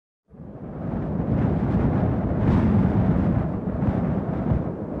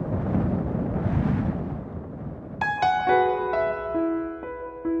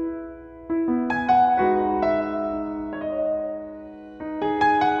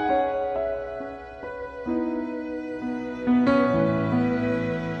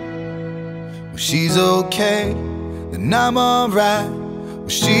she's okay, then I'm alright. When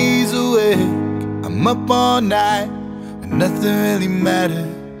she's awake, I'm up all night, and nothing really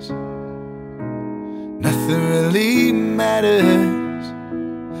matters. Nothing really matters.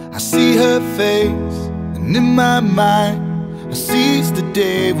 I see her face, and in my mind I seize the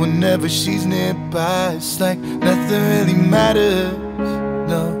day whenever she's nearby. It's like nothing really matters.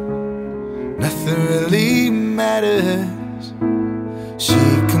 No, nothing really matters. She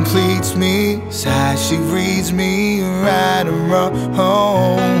completes me, sighs, she reads me right and wrong.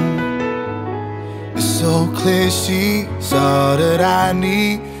 It's so clear she's all that I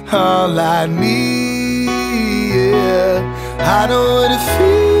need, all I need, yeah. I know what it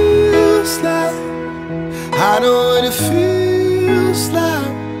feels like, I know what it feels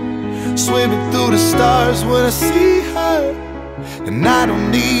like, swimming through the stars when I see her. And I don't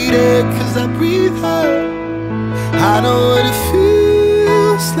need it 'cause I breathe her. I know what it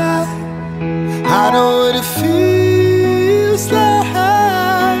feels like, I know what it feels like,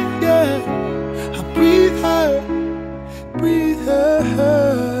 yeah. I breathe her, breathe her.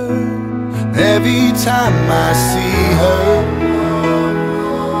 Every time I see her,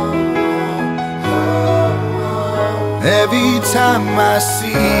 every time I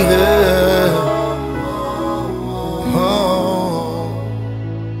see her, oh.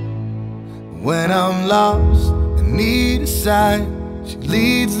 When I'm lost and need a sign, she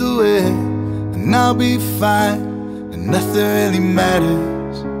leads the way, and I'll be fine, and nothing really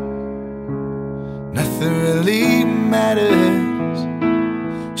matters. Nothing really matters.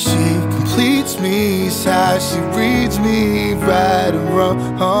 She completes me, sighs, she reads me right and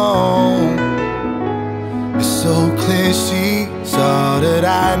wrong. It's so clear she's all that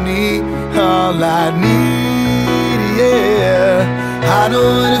I need, all I need, yeah. I know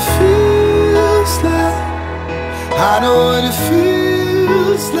what it feels like, I know what it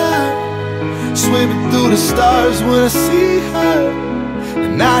feels like, swimming through the stars when I see her.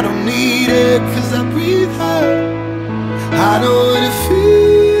 And I don't need it 'cause I breathe her. I know what it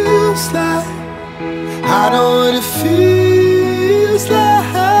feels like, I know what it feels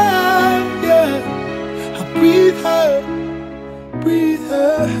like, yeah. I breathe her, breathe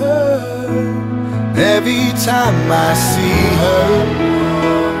her. Every time I see her,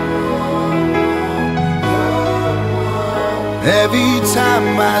 every time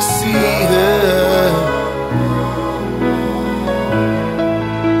I see her,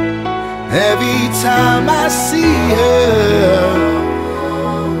 every time I see her,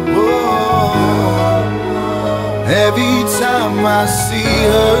 oh, every time I see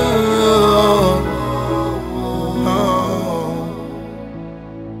her, oh.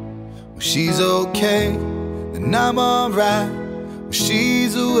 When she's okay, then I'm alright. When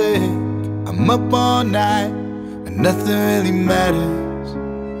she's awake, I'm up all night, and nothing really matters.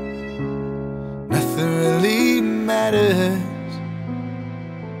 Nothing really matters.